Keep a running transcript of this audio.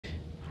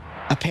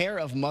A pair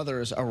of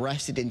mothers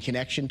arrested in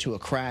connection to a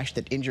crash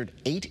that injured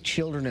 8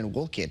 children in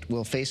Wolcott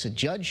will face a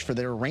judge for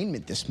their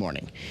arraignment this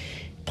morning.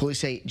 Police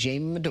say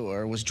Jamie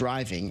Madore was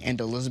driving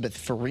and Elizabeth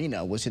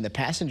Farina was in the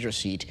passenger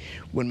seat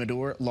when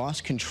Madore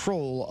lost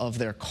control of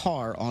their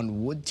car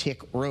on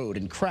Woodtick Road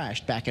and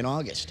crashed back in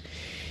August.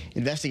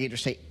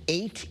 Investigators say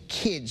 8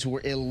 kids were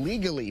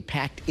illegally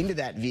packed into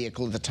that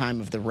vehicle at the time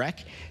of the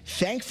wreck.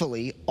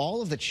 Thankfully,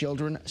 all of the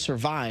children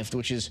survived,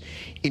 which is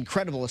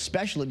incredible,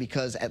 especially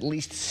because at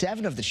least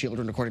 7 of the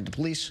children, according to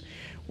police,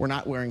 were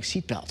not wearing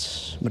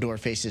seatbelts. Madore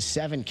faces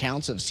 7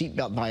 counts of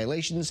seatbelt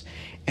violations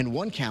and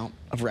 1 count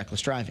of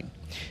reckless driving.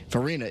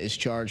 Farina is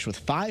charged with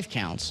 5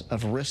 counts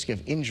of risk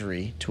of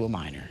injury to a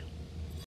minor.